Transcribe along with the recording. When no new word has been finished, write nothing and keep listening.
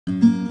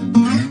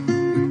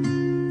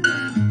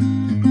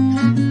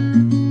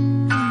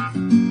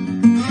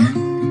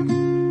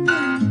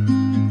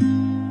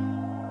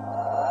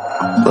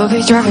We'll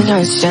be driving down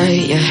the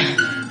state, yeah.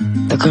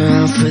 Look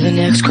around for the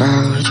next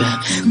crowd,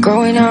 yeah.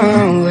 Going our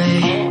own way,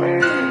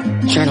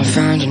 trying to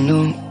find a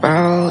new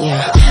route,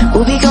 yeah.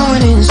 We'll be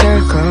going in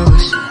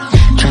circles,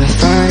 trying to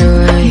find a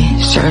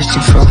way,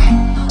 searching for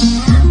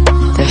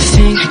the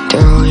things we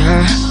do,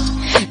 yeah.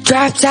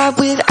 Drop top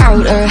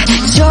without a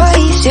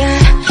choice, yeah.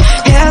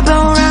 Hair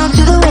blown round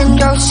to the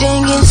window,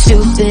 singing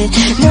stupid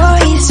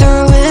noise.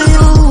 Or with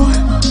you,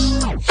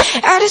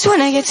 I just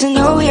wanna get to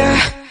know ya.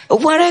 I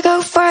wanna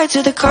go far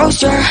to the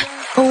coast, yeah.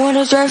 I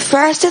wanna drive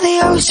fast to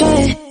the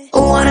ocean. I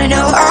wanna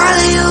know all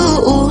of you.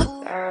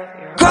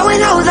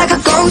 Growing old like a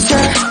ghost,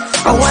 yeah.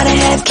 I wanna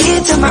have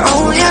kids of my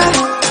own, yeah.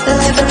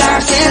 Live a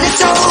life till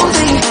it's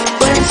over.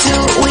 But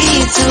until we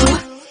do,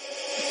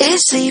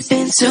 it's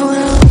sleeping too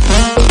long.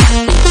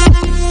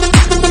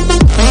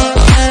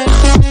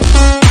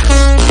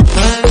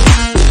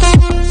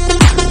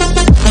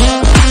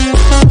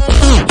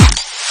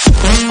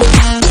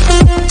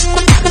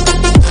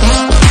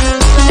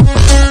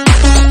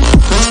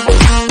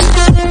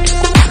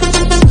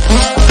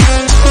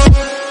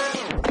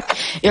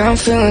 Yeah, I'm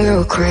feeling a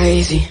little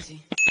crazy.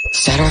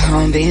 Sat at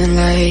home being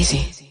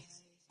lazy.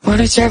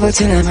 Wanna travel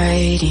till I'm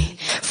 80,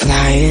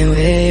 flying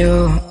with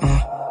you.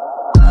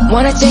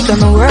 Wanna take on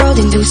the world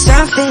and do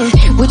something.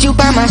 Would you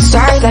by my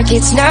side like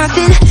it's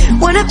nothing?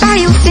 Wanna buy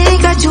you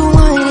think I do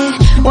want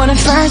it. Wanna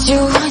find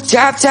you,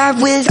 drop top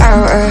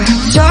without a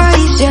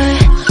choice, yeah.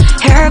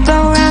 Hair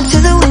blown round to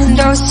the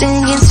window,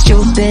 singing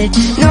stupid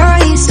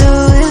noise.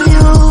 With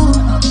you,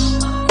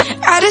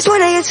 I just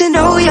wanna get to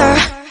know ya.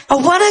 I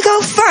wanna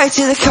go far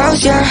to the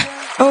coast, yeah.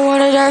 I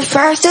wanna dive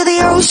fast to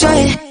the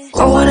ocean.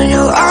 I wanna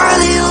know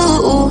all of you.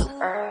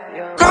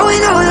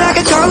 Growing old like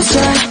a ghost,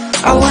 yeah.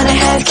 I wanna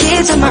have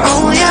kids of my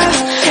own,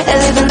 yeah. And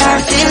live a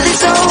life till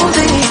it's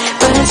over.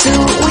 But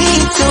until we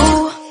do,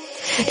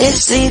 it's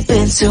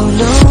sleeping too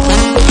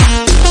long.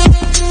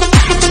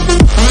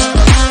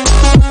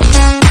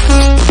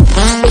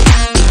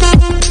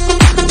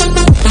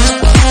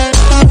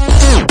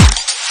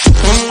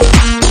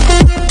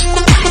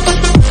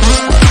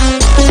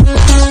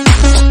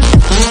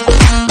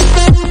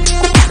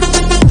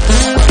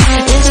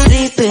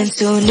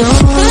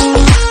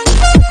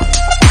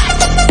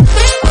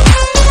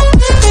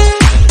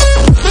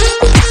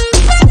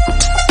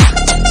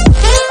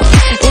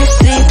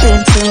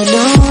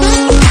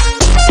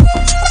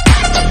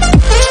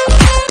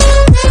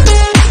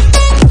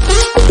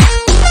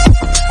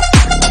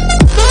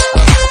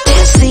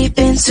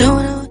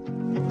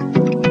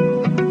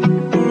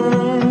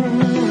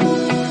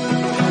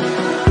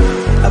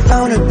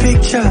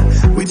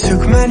 We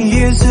took many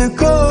years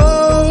ago.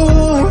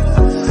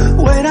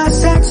 When I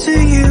said to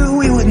you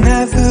we would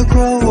never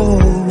grow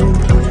old.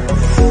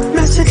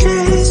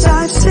 Messages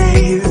I've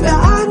saved that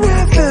I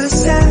never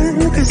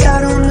send, cause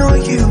I don't know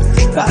you,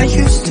 but I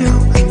used to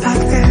back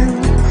then.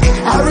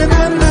 I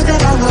remember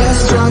that I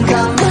was drunk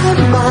out my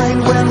mind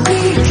when we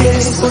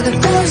kissed for the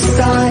first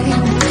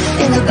time.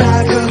 In the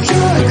back of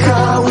your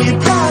car we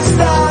passed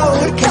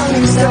out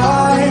counting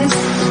stars.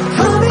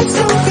 Promised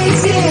all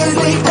these years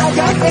we'd pack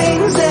our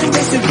things and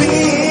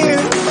disappear.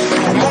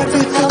 I never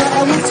thought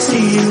I would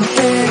see you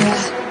here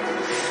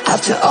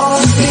after all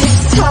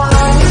this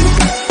time.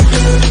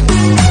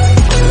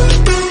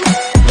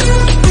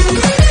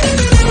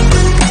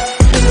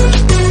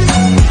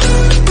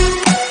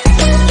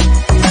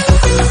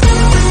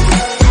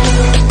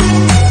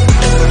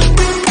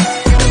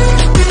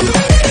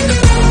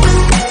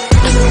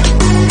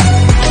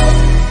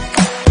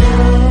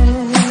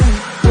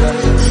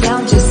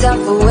 Found yourself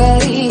a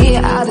way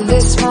out of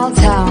this small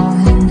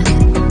town.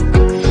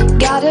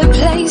 Got a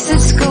place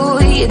at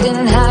school you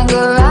didn't hang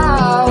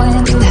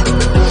around.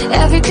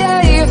 Every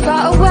day you're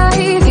far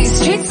away, these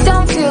streets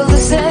don't feel the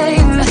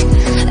same.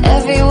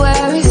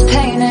 Everywhere is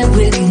painted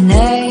with your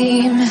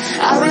name.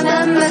 I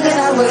remember that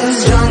I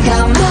was drunk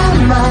out my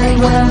mind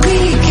when we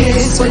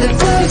kissed for the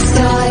first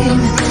time.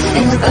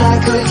 In the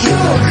back of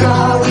your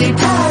car we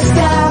passed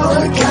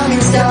out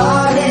counting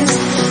stars.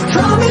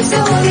 Promised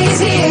all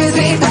these years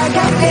we'd pack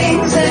our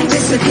things and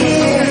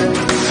disappear.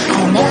 I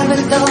never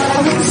thought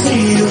I would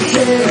see you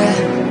here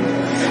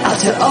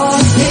after all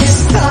this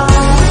time.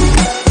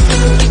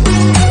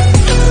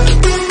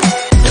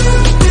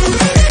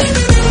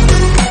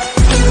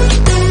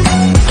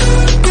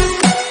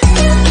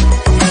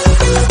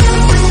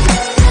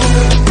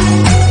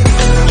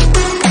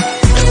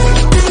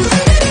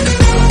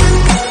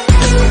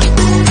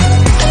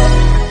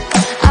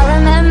 I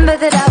remember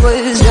that I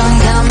was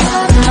drunk out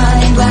my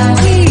mind when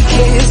we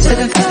kissed for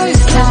the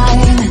first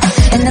time.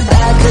 In the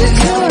back of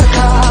your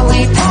car we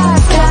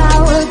passed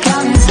out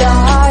counting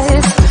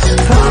stars.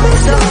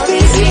 Promised all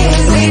these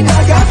years we'd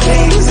pack our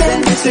things and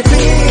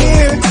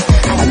disappear.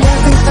 I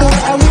never thought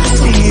I would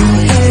see you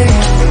here.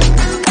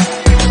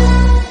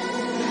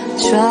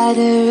 Try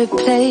to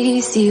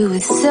replace you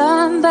with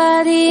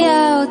somebody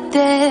out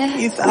there.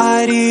 If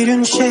I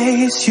didn't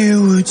chase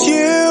you, would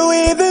you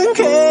even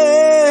care?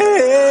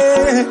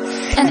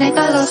 And if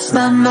I lost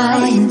my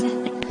mind,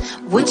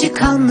 would you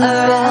come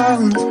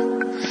around?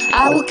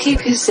 I will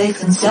keep you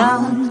safe and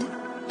sound.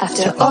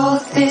 after all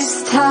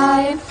this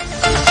time.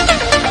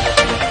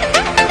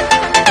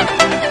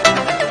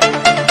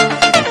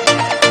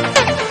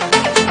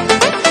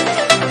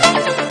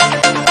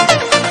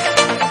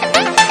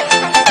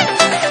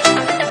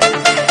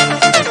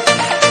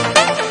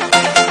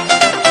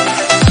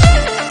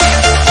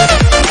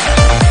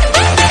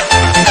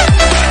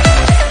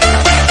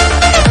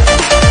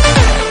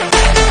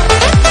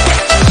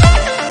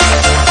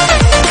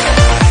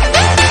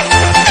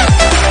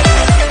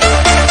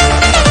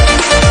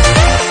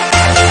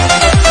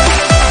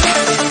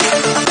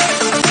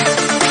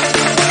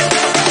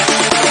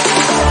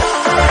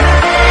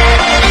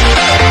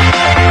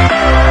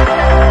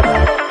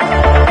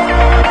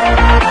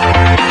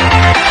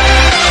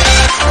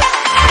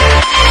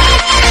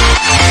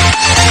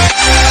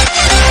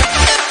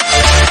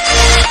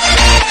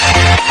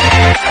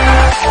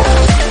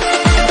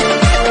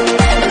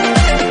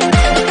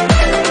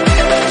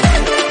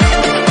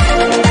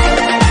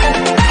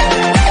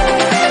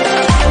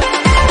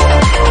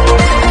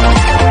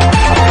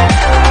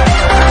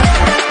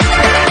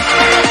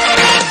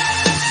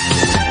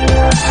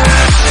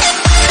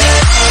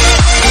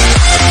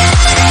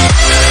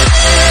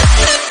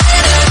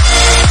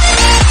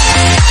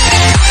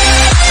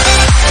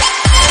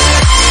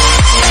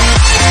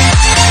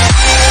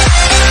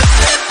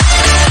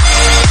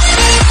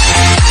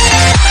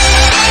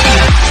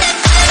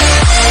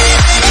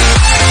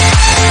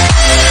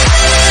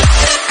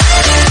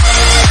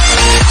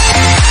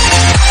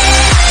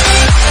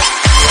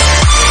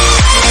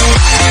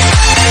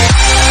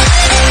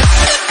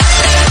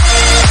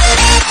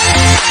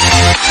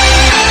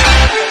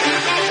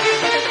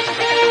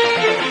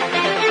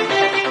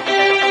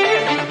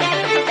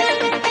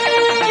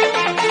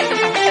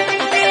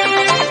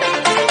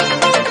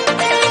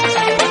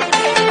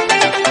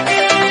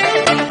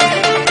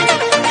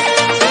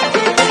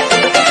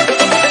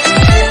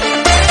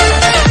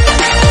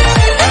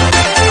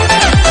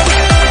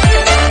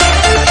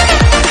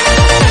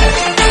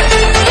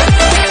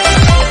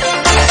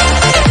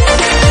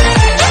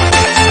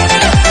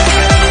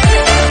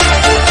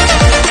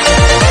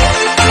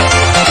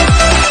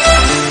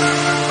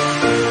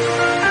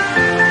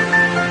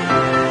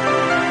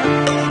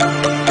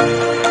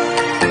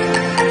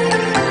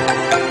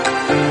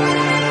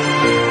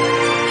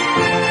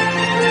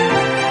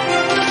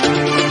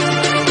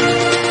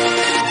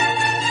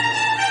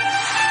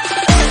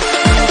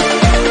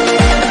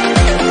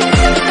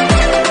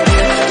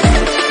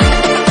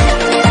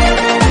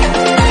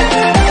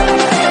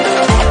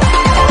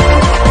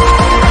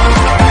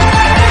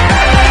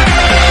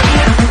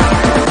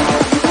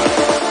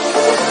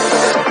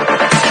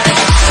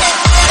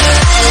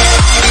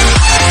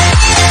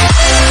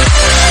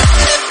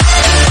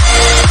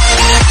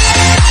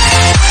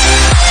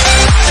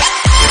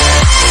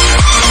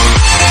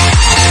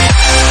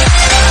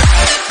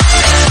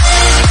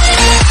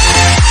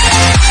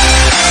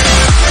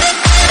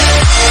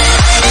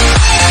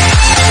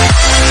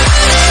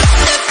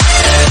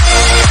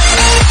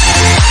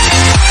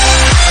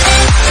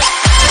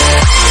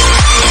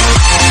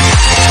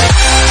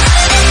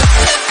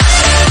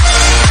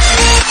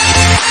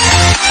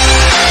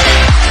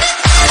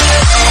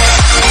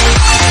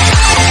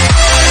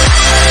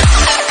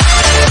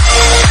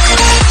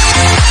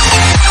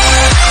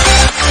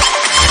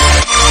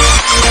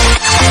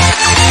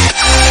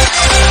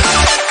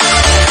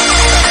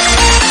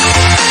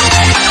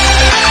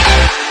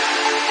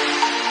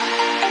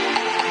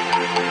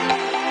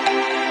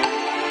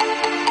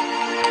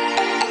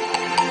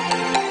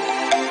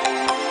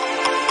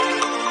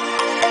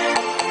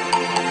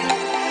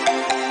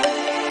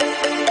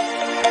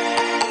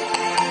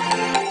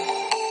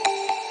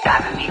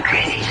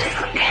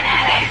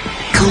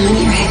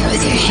 Combing your hair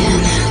with your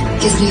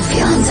hand gives me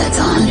feelings I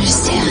don't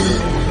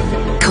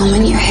understand.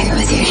 Combing your hair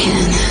with your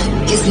hand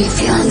gives me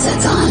feelings I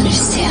don't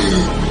understand.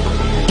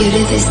 You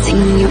do this thing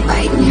when you're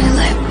biting your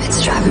lip,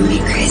 it's driving me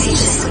crazy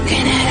just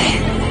looking at it.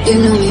 You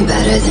know me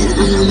better than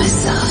I know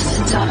myself.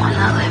 I don't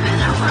wanna live in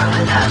a world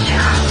without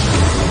you.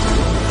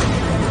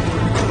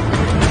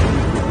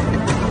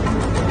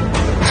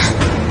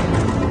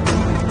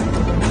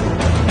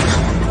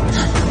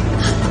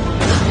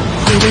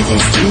 You do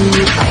this thing when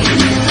you're biting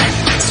your lip,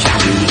 it's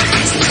driving me crazy.